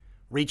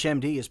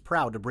ReachMD is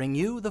proud to bring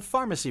you the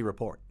Pharmacy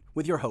Report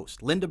with your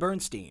host, Linda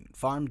Bernstein,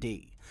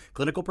 PharmD,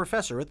 clinical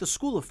professor at the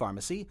School of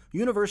Pharmacy,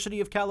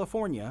 University of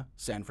California,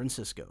 San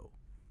Francisco.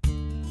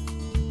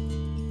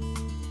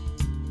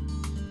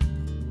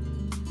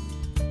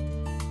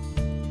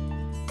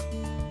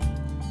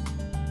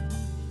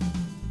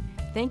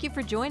 Thank you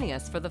for joining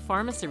us for the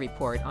Pharmacy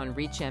Report on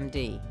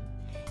ReachMD.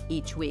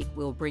 Each week,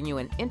 we'll bring you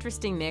an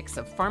interesting mix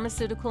of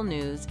pharmaceutical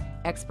news,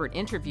 expert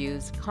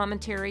interviews,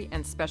 commentary,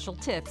 and special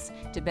tips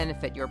to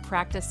benefit your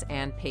practice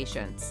and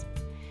patients.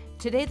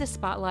 Today, the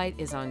spotlight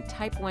is on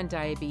type 1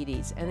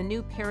 diabetes and the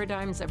new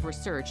paradigms of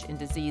research in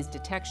disease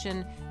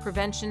detection,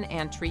 prevention,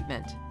 and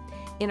treatment.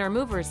 In our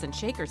Movers and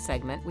Shakers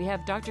segment, we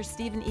have Dr.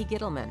 Stephen E.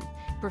 Gittleman,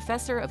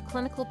 Professor of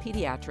Clinical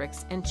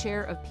Pediatrics and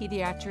Chair of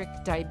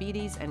Pediatric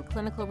Diabetes and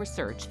Clinical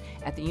Research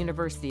at the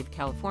University of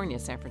California,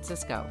 San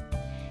Francisco.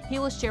 He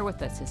will share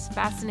with us his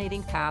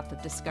fascinating path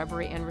of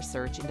discovery and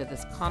research into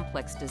this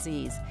complex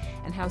disease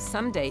and how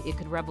someday it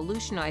could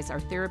revolutionize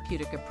our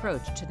therapeutic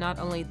approach to not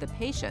only the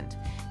patient,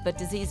 but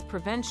disease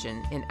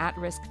prevention in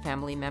at-risk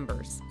family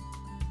members.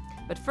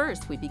 But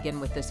first, we begin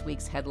with this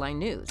week's headline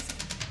news.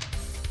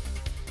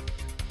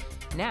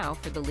 Now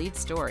for the lead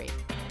story.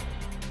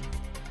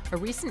 A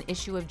recent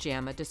issue of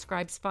JAMA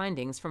describes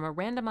findings from a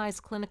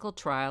randomized clinical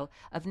trial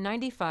of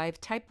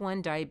 95 type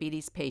 1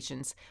 diabetes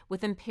patients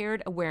with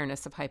impaired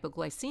awareness of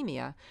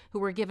hypoglycemia who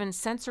were given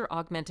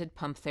sensor-augmented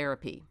pump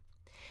therapy.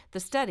 The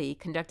study,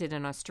 conducted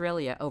in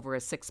Australia over a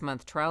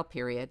 6-month trial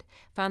period,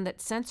 found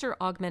that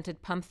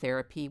sensor-augmented pump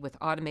therapy with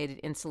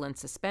automated insulin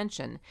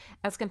suspension,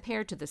 as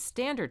compared to the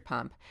standard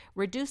pump,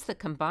 reduced the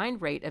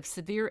combined rate of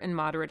severe and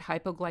moderate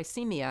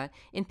hypoglycemia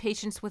in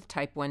patients with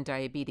type 1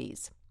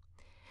 diabetes.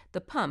 The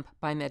pump,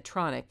 by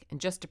Medtronic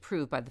and just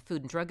approved by the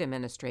Food and Drug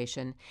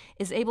Administration,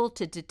 is able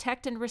to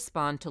detect and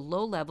respond to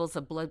low levels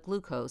of blood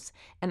glucose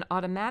and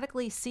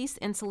automatically cease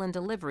insulin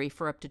delivery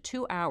for up to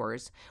 2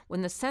 hours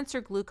when the sensor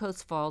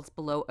glucose falls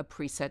below a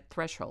preset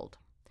threshold.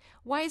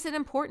 Why is it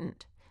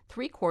important?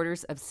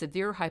 3/4 of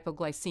severe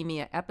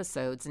hypoglycemia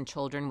episodes in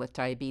children with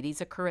diabetes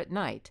occur at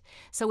night,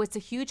 so it's a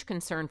huge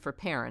concern for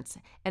parents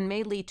and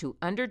may lead to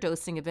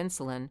underdosing of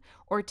insulin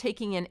or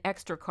taking in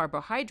extra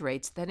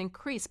carbohydrates that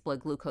increase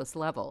blood glucose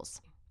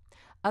levels.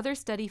 Other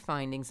study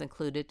findings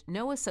included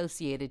no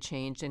associated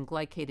change in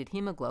glycated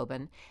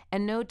hemoglobin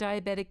and no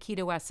diabetic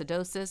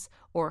ketoacidosis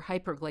or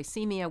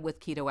hyperglycemia with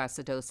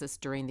ketoacidosis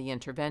during the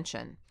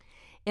intervention.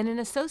 In an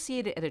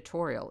associated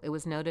editorial, it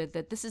was noted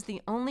that this is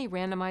the only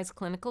randomized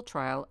clinical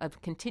trial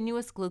of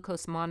continuous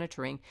glucose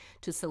monitoring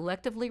to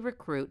selectively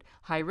recruit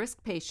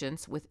high-risk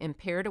patients with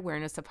impaired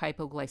awareness of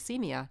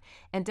hypoglycemia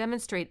and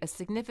demonstrate a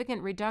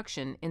significant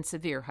reduction in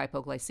severe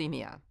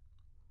hypoglycemia.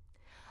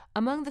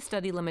 Among the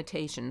study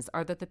limitations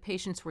are that the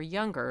patients were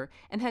younger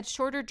and had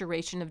shorter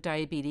duration of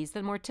diabetes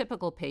than more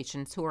typical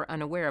patients who are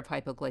unaware of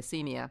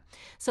hypoglycemia,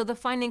 so the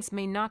findings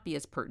may not be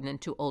as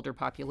pertinent to older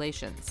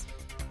populations.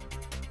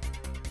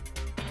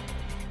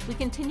 We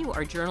continue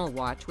our journal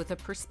watch with a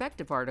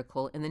perspective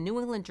article in the New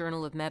England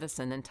Journal of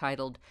Medicine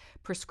entitled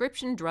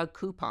Prescription Drug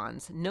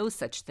Coupons, No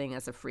Such Thing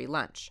as a Free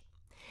Lunch.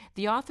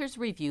 The authors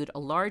reviewed a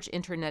large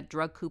internet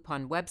drug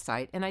coupon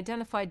website and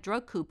identified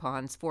drug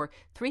coupons for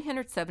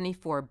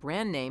 374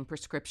 brand-name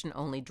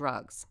prescription-only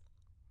drugs.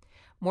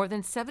 More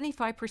than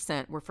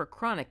 75% were for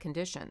chronic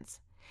conditions.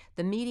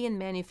 The median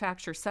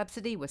manufacturer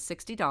subsidy was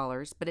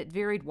 $60, but it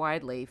varied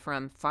widely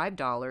from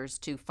 $5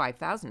 to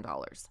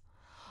 $5,000.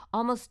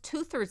 Almost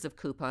 2/3 of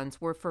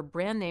coupons were for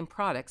brand-name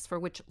products for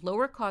which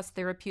lower-cost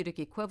therapeutic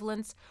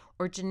equivalents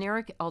or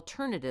generic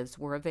alternatives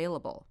were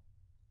available.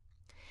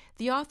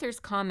 The authors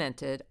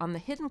commented on the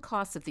hidden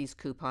costs of these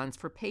coupons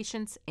for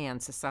patients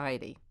and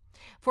society.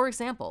 For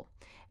example,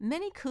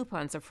 many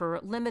coupons are for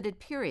a limited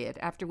period,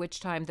 after which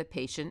time the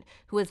patient,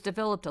 who has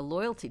developed a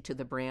loyalty to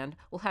the brand,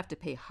 will have to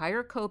pay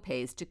higher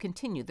copays to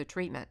continue the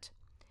treatment.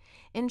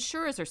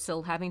 Insurers are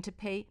still having to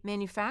pay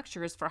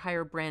manufacturers for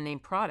higher brand-name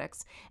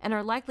products and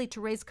are likely to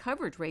raise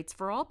coverage rates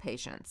for all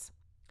patients.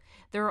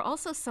 There are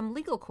also some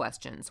legal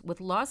questions, with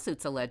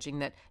lawsuits alleging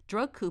that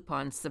drug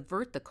coupons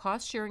subvert the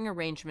cost-sharing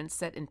arrangements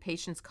set in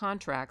patients'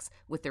 contracts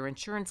with their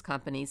insurance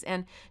companies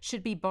and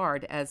should be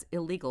barred as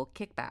illegal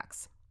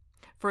kickbacks.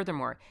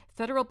 Furthermore,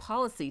 federal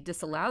policy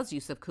disallows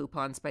use of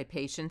coupons by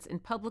patients in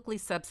publicly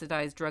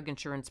subsidized drug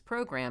insurance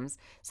programs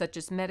such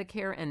as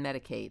Medicare and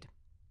Medicaid.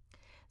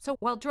 So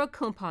while drug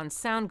coupons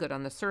sound good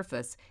on the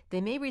surface,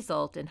 they may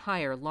result in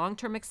higher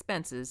long-term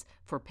expenses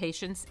for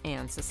patients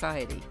and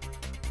society.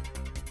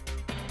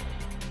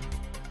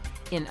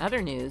 In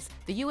other news,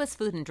 the U.S.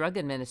 Food and Drug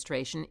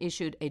Administration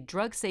issued a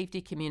drug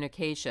safety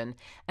communication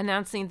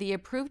announcing the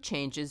approved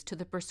changes to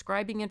the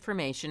prescribing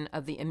information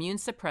of the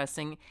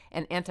immune-suppressing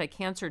and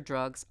anti-cancer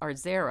drugs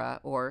Arzerra,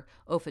 or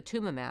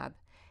ofatumumab,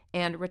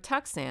 and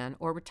Rituxan,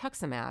 or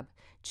rituximab,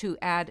 to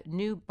add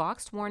new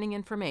boxed warning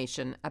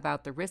information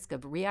about the risk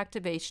of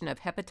reactivation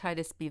of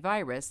hepatitis B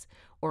virus,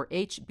 or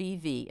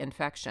HBV,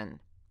 infection.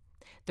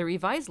 The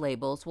revised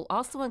labels will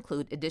also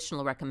include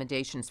additional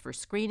recommendations for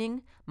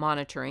screening,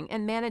 monitoring,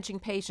 and managing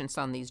patients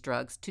on these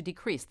drugs to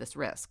decrease this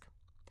risk.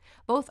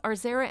 Both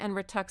Arzerra and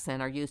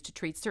Rituxan are used to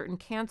treat certain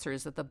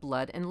cancers of the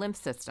blood and lymph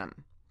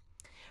system.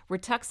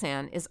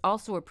 Rituxan is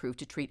also approved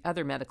to treat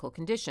other medical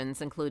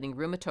conditions, including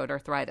rheumatoid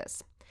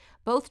arthritis.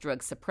 Both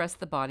drugs suppress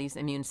the body's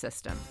immune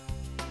system.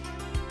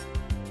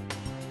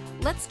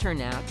 Let's turn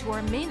now to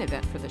our main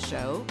event for the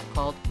show,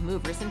 called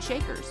Movers and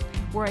Shakers,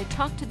 where I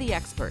talk to the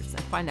experts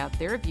and find out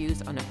their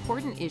views on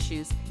important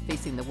issues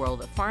facing the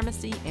world of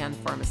pharmacy and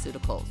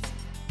pharmaceuticals.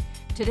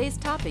 Today's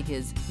topic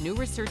is New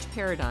Research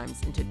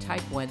Paradigms into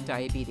Type 1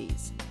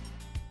 Diabetes.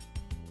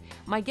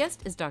 My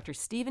guest is Dr.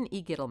 Stephen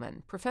E.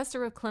 Gittleman,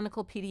 Professor of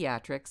Clinical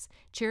Pediatrics,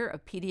 Chair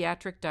of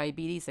Pediatric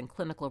Diabetes and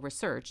Clinical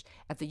Research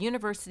at the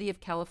University of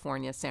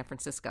California, San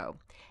Francisco,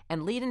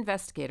 and lead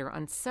investigator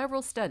on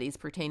several studies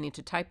pertaining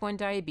to Type 1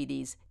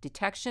 diabetes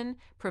detection,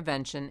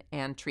 prevention,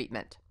 and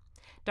treatment.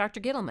 Dr.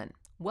 Gittleman,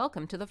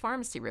 welcome to the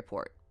Pharmacy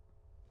Report.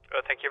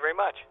 Well, thank you very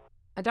much.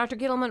 Dr.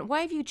 Gittleman,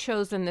 why have you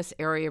chosen this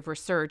area of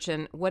research,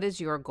 and what is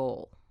your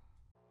goal?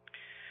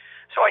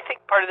 So I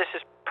think part of this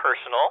is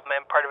personal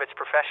and part of it's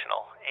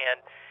professional. And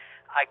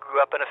I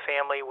grew up in a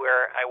family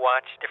where I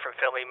watched different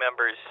family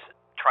members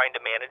trying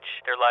to manage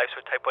their lives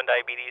with type 1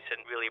 diabetes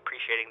and really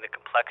appreciating the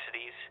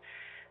complexities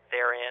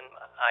therein.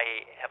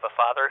 I have a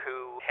father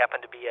who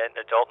happened to be an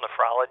adult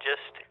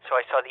nephrologist, so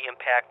I saw the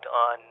impact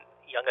on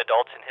young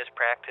adults in his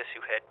practice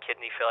who had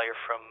kidney failure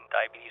from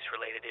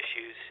diabetes-related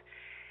issues.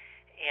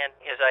 And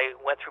as I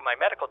went through my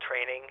medical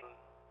training,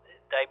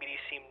 diabetes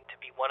seemed to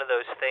be one of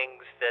those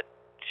things that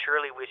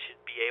surely we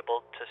should be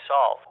able to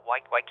solve.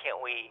 Why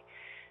can't we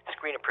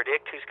screen and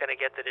predict who's going to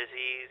get the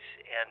disease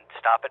and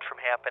stop it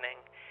from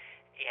happening?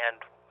 And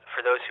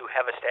for those who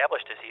have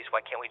established disease,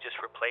 why can't we just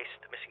replace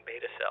the missing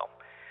beta cell?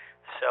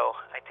 So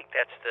I think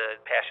that's the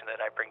passion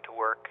that I bring to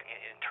work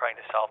in trying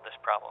to solve this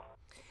problem.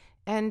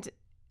 And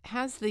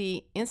has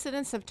the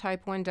incidence of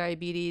type 1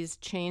 diabetes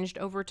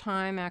changed over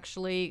time,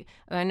 actually?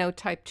 I know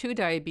type 2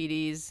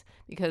 diabetes,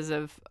 because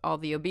of all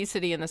the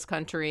obesity in this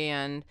country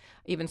and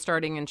even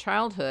starting in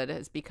childhood,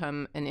 has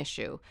become an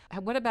issue.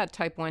 What about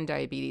type 1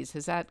 diabetes?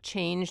 Has that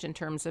changed in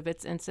terms of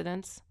its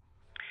incidence?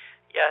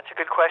 Yeah, it's a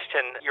good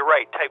question. You're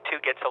right. Type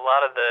 2 gets a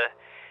lot of the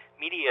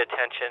media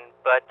attention,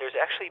 but there's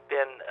actually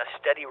been a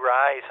steady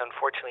rise,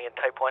 unfortunately, in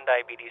type 1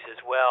 diabetes as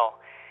well.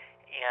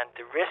 And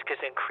the risk has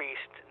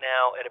increased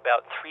now at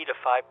about 3 to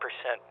 5%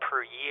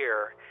 per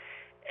year,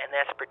 and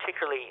that's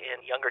particularly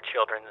in younger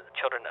children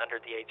under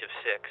the age of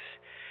 6.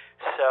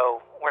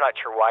 So we're not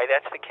sure why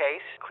that's the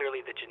case.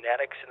 Clearly the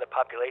genetics in the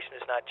population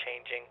is not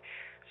changing.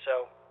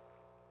 So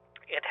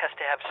it has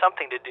to have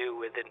something to do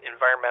with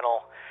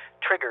environmental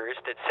triggers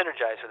that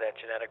synergize with that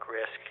genetic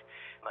risk,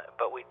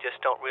 but we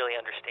just don't really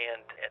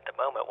understand at the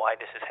moment why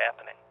this is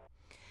happening.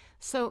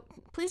 So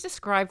please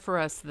describe for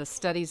us the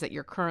studies that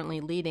you're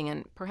currently leading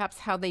and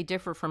perhaps how they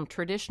differ from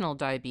traditional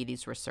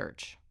diabetes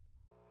research.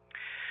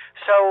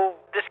 So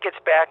this gets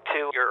back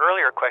to your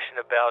earlier question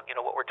about,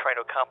 what we're trying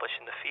to accomplish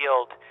in the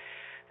field.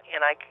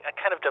 And I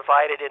kind of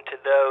divided into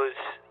those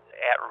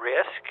at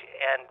risk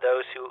and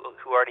those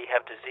who already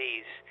have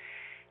disease.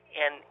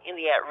 And in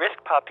the at-risk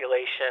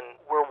population,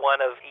 we're one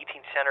of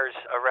 18 centers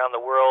around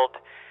the world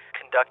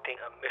conducting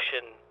a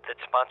mission that's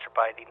sponsored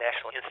by the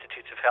National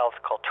Institutes of Health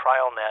called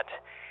TrialNet.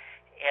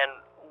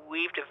 And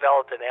we've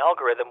developed an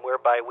algorithm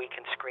whereby we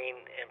can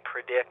screen and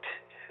predict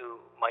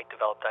who might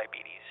develop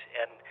diabetes.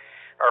 And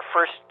our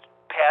first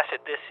pass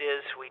at this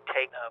is we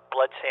take a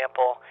blood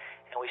sample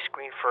and we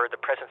screen for the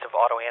presence of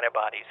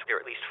autoantibodies. There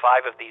are at least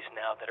 5 of these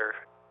now that are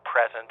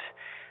present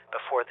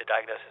before the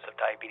diagnosis of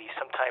diabetes,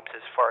 sometimes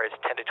as far as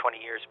 10 to 20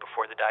 years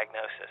before the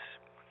diagnosis.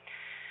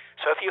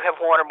 So if you have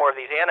one or more of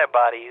these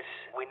antibodies,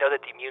 we know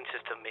that the immune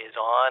system is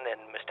on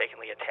and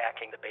mistakenly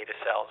attacking the beta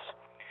cells.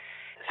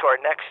 So our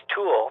next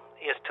tool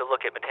is to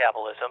look at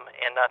metabolism,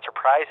 and not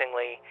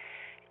surprisingly,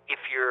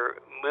 if you're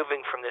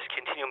moving from this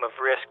continuum of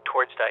risk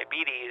towards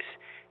diabetes,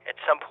 at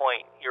some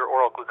point your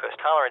oral glucose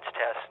tolerance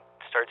test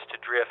starts to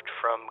drift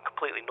from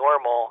completely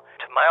normal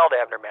to mild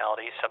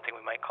abnormalities, something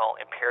we might call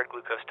impaired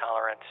glucose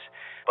tolerance,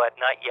 but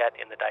not yet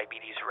in the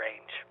diabetes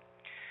range.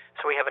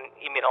 So we have an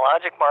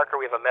immunologic marker,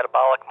 we have a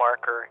metabolic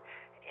marker,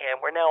 and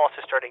we're now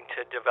also starting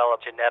to develop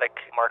genetic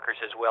markers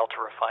as well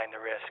to refine the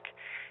risk.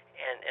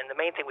 And the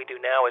main thing we do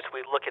now is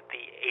we look at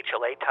the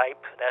HLA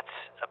type. That's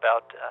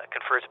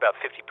confers about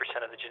 50%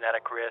 of the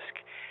genetic risk.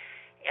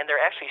 And there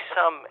are actually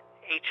some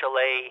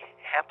HLA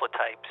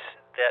haplotypes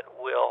that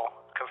will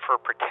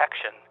confer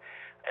protection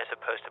as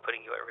opposed to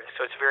putting you at risk.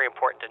 So it's very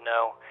important to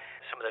know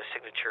some of those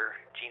signature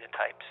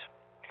genotypes.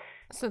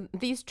 So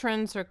these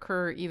trends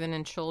occur even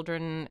in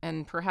children,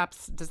 and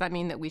perhaps does that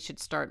mean that we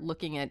should start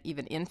looking at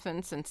even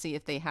infants and see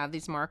if they have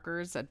these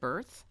markers at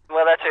birth?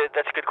 Well, that's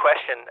a good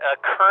question.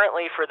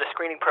 Currently, for the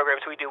screening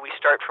programs we do, we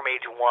start from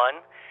age 1,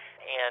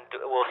 and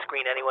we'll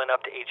screen anyone up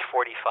to age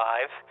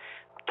 45.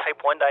 Type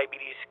 1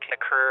 diabetes can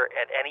occur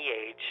at any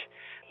age.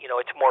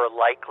 It's more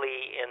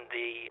likely in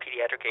the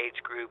pediatric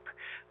age group,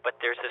 but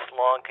there's this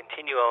long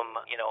continuum,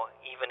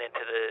 even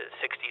into the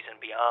 60s and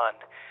beyond.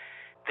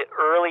 The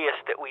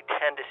earliest that we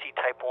tend to see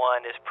type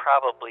 1 is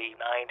probably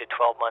 9 to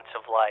 12 months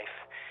of life.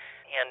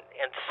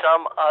 And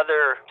some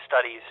other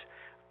studies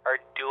are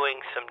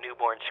doing some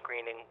newborn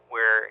screening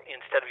where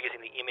instead of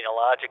using the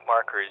immunologic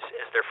markers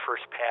as their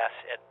first pass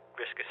at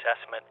risk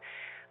assessment,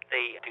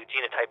 they do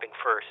genotyping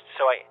first.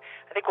 So I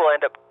think we'll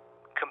end up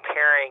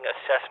comparing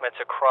assessments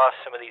across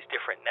some of these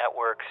different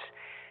networks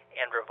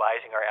and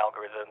revising our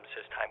algorithms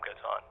as time goes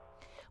on.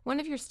 One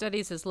of your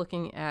studies is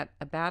looking at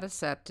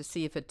abatacept to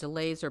see if it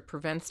delays or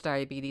prevents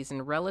diabetes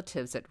in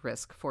relatives at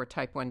risk for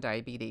type 1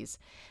 diabetes.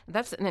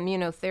 That's an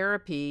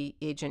immunotherapy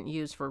agent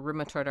used for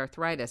rheumatoid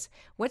arthritis.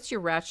 What's your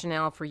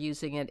rationale for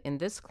using it in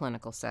this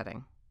clinical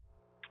setting?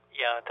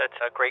 Yeah, that's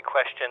a great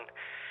question.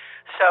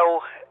 So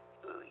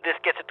this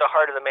gets at the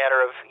heart of the matter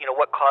of,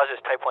 what causes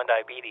type 1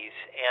 diabetes.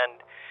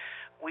 And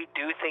we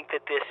do think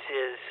that this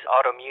is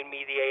autoimmune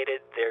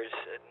mediated. There's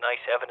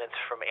nice evidence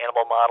from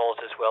animal models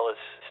as well as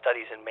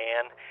studies in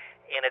man,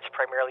 and it's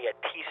primarily a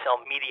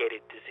T-cell mediated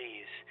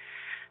disease.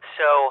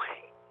 So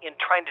in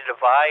trying to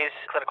devise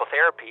clinical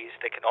therapies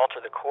that can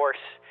alter the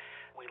course,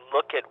 we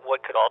look at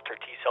what could alter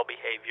T-cell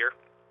behavior,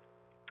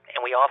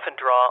 and we often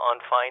draw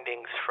on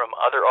findings from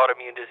other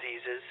autoimmune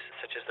diseases,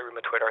 such as the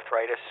rheumatoid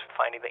arthritis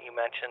finding that you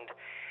mentioned,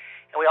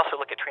 and we also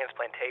look at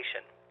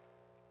transplantation.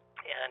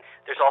 And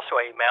there's also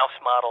a mouse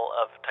model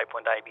of type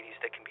 1 diabetes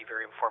that can be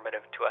very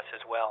informative to us as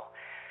well.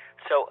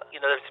 So,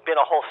 there's been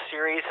a whole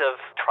series of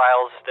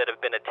trials that have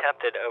been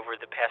attempted over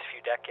the past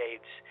few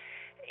decades,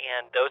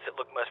 and those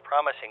that look most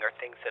promising are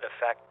things that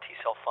affect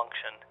T-cell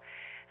function.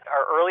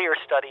 Our earlier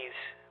studies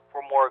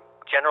were more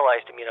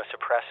generalized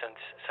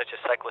immunosuppressants, such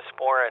as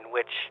cyclosporin,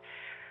 which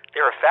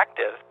they're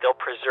effective. They'll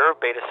preserve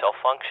beta cell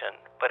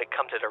function, but it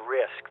comes at a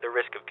risk, the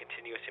risk of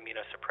continuous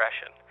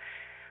immunosuppression.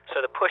 So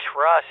the push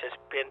for us has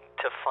been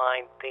to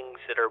find things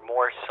that are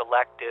more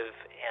selective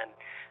and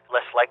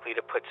less likely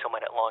to put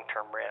someone at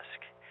long-term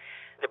risk.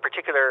 The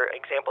particular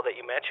example that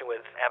you mentioned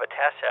with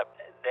abatacept,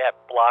 that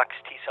blocks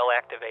T-cell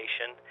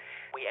activation.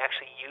 We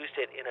actually used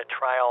it in a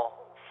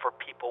trial for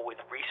people with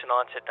recent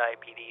onset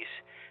diabetes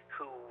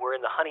who were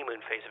in the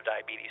honeymoon phase of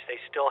diabetes. They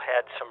still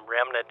had some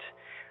remnant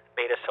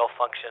beta cell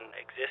function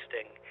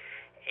existing.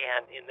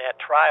 And in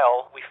that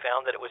trial, we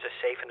found that it was a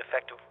safe and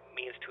effective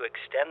means to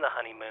extend the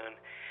honeymoon.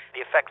 The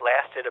effect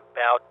lasted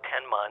about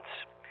 10 months.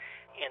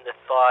 And the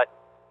thought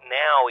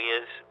now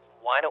is,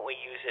 why don't we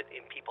use it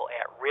in people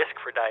at risk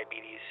for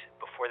diabetes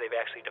before they've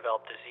actually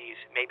developed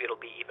disease? Maybe it'll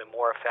be even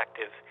more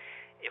effective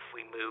if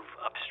we move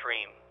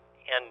upstream.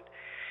 And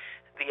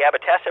the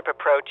abatacept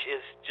approach is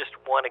just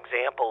one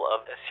example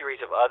of a series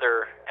of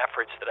other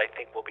efforts that I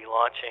think we'll be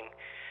launching.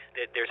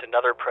 There's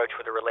another approach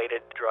with a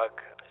related drug,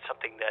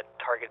 something that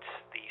targets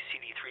the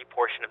CD3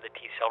 portion of the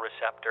T-cell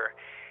receptor.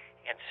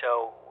 And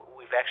so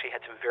we've actually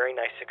had some very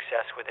nice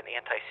success with an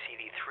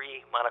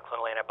anti-CD3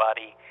 monoclonal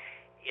antibody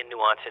in new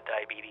onset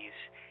diabetes,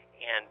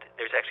 and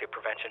there's actually a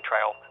prevention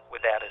trial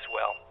with that as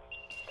well.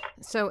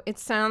 So it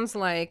sounds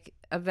like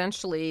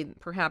eventually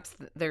perhaps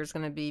there's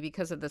going to be,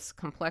 because of this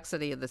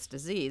complexity of this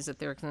disease, that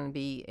there's going to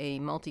be a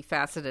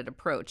multifaceted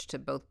approach to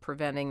both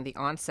preventing the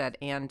onset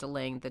and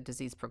delaying the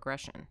disease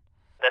progression.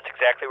 That's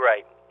exactly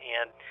right.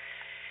 And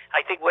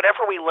I think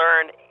whatever we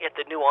learn at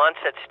the new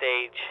onset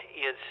stage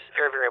is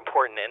very, very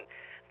important. And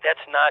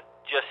that's not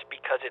just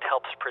because it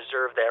helps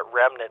preserve that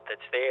remnant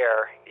that's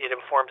there. It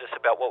informs us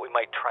about what we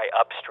might try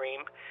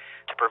upstream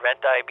to prevent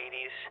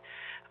diabetes.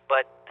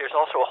 But there's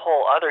also a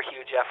whole other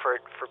huge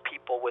effort for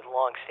people with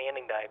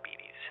long-standing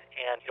diabetes.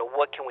 And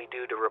what can we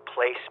do to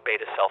replace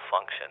beta cell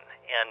function?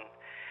 And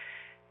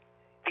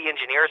the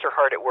engineers are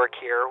hard at work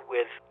here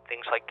with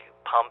things like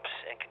pumps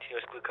and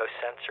continuous glucose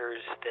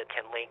sensors that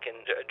can link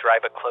and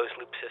drive a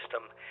closed-loop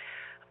system.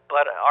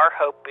 But our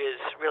hope is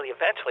really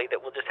eventually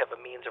that we'll just have a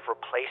means of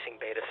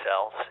replacing beta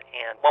cells.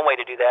 And one way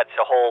to do that is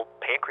a whole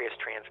pancreas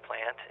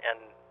transplant,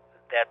 and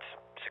that's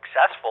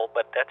successful,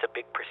 but that's a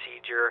big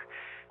procedure,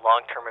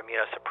 long-term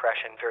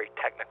immunosuppression, very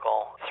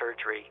technical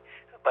surgery,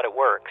 but it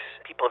works.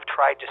 People have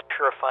tried just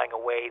purifying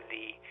away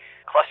the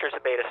clusters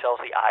of beta cells,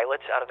 the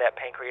islets, out of that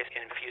pancreas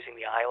and infusing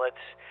the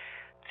islets.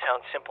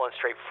 Sounds simple and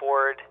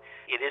straightforward.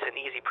 It is an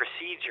easy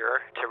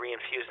procedure to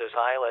reinfuse those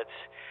islets.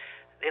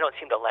 They don't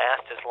seem to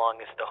last as long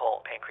as the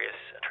whole pancreas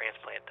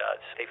transplant does.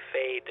 They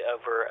fade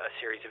over a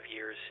series of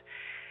years.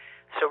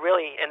 So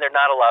really, and there are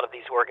not a lot of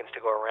these organs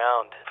to go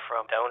around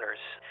from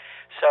donors.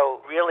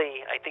 So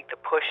really, I think the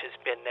push has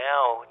been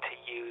now to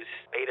use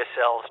beta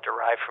cells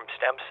derived from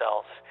stem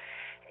cells,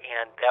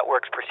 and that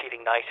work's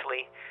proceeding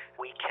nicely.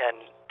 We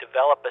can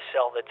develop a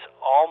cell that's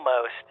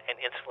almost an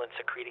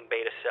insulin-secreting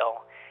beta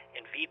cell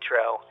in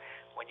vitro.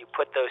 When you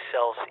put those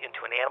cells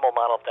into an animal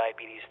model of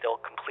diabetes, they'll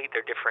complete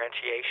their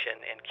differentiation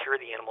and cure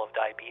the animal of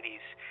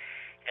diabetes.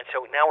 And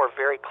so now we're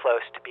very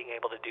close to being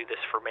able to do this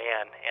for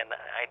man, and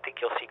I think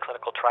you'll see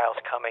clinical trials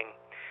coming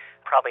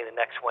probably in the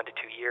next 1 to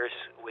 2 years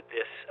with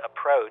this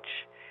approach.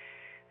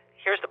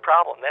 Here's the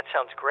problem. That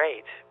sounds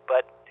great,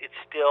 but it's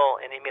still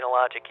an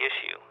immunologic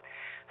issue.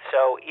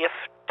 So if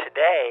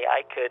today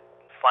I could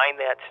find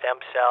that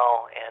stem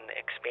cell and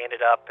expand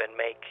it up and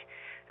make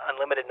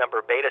unlimited number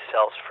of beta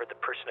cells for the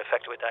person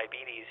affected with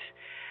diabetes,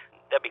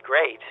 that'd be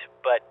great,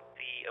 but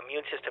the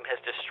immune system has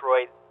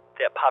destroyed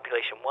that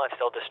population once,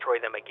 they'll destroy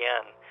them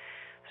again.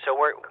 So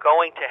we're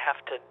going to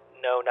have to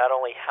know not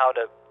only how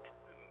to,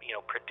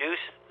 produce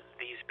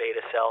these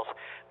beta cells,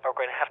 but we're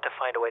going to have to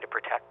find a way to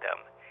protect them.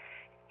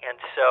 And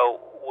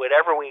so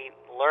whatever we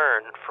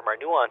learn from our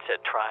new onset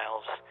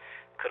trials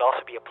could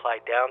also be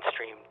applied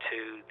downstream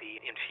to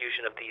the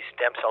infusion of these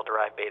stem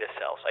cell-derived beta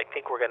cells. I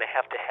think we're going to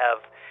have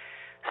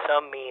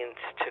some means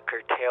to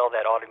curtail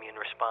that autoimmune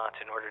response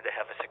in order to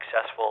have a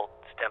successful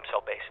stem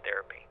cell-based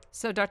therapy.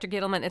 So, Dr.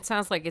 Gittleman, it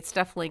sounds like it's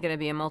definitely going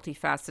to be a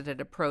multifaceted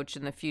approach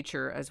in the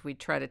future as we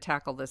try to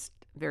tackle this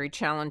very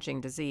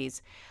challenging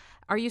disease.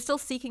 Are you still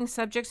seeking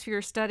subjects for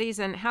your studies,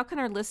 and how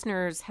can our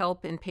listeners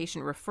help in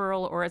patient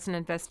referral or as an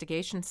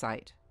investigation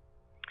site?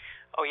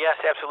 Oh, yes,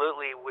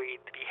 absolutely.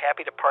 We'd be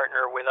happy to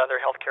partner with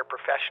other healthcare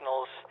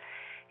professionals,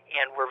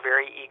 and we're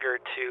very eager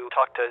to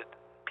talk to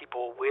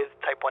people with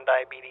type 1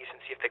 diabetes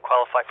and see if they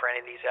qualify for any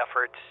of these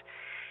efforts,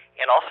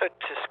 and also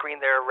to screen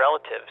their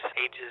relatives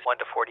ages 1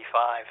 to 45.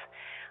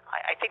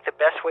 I think the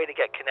best way to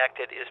get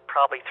connected is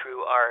probably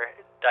through our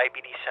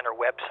Diabetes Center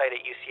website at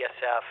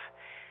UCSF.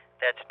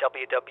 That's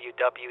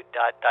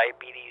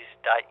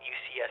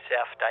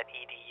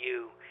www.diabetes.ucsf.edu,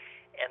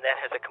 and that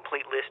has a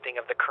complete listing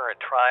of the current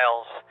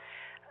trials.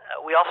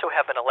 We also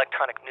have an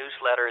electronic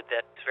newsletter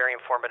that's very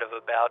informative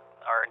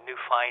about our new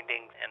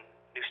findings and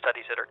new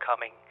studies that are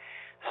coming.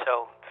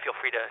 So feel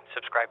free to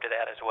subscribe to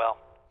that as well.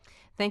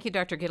 Thank you,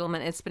 Dr.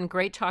 Gittleman. It's been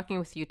great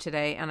talking with you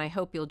today, and I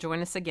hope you'll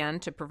join us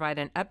again to provide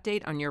an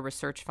update on your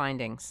research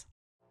findings.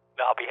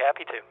 I'll be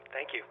happy to.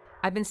 Thank you.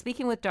 I've been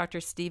speaking with Dr.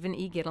 Stephen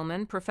E.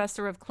 Gittleman,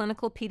 Professor of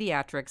Clinical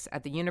Pediatrics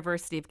at the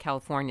University of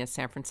California,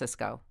 San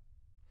Francisco.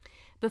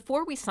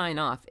 Before we sign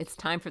off, it's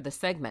time for the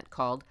segment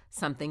called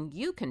Something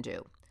You Can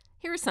Do.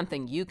 Here's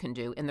something you can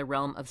do in the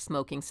realm of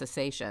smoking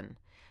cessation.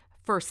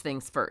 First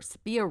things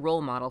first, be a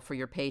role model for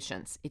your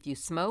patients. If you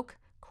smoke,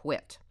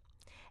 quit.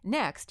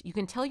 Next, you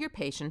can tell your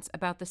patients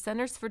about the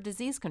Centers for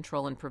Disease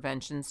Control and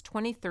Prevention's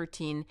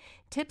 2013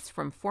 Tips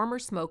from Former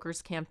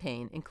Smokers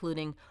campaign,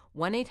 including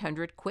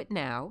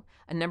 1-800-QUIT-NOW,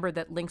 a number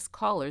that links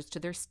callers to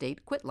their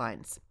state quit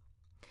lines.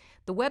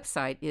 The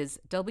website is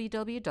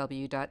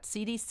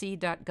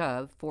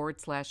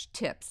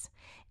www.cdc.gov/tips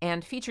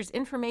and features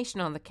information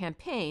on the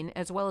campaign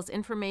as well as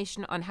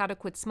information on how to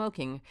quit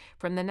smoking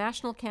from the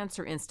National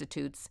Cancer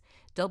Institute's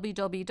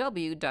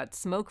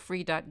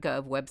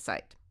www.smokefree.gov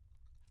website.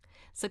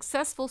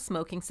 Successful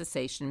smoking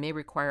cessation may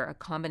require a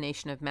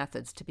combination of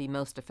methods to be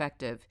most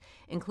effective,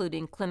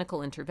 including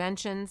clinical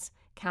interventions,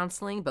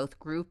 counseling, both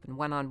group and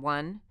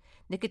one-on-one,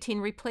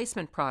 nicotine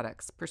replacement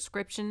products,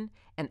 prescription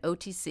and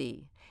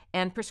OTC,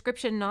 and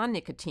prescription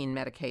non-nicotine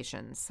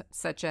medications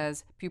such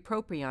as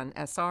bupropion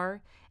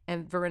SR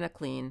and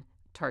varenicline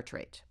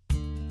tartrate.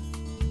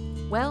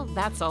 Well,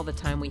 that's all the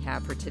time we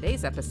have for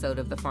today's episode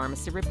of the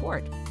Pharmacy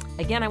Report.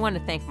 Again, I want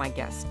to thank my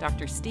guest,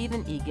 Dr.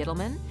 Stephen E.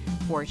 Gittleman,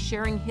 for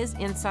sharing his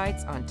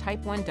insights on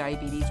type 1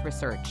 diabetes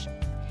research.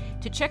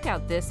 To check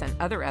out this and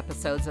other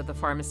episodes of the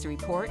Pharmacy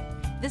Report,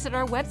 visit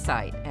our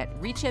website at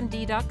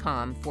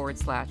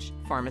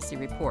reachmd.com/pharmacy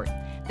report.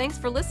 Thanks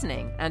for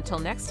listening. Until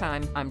next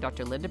time, I'm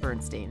Dr. Linda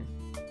Bernstein.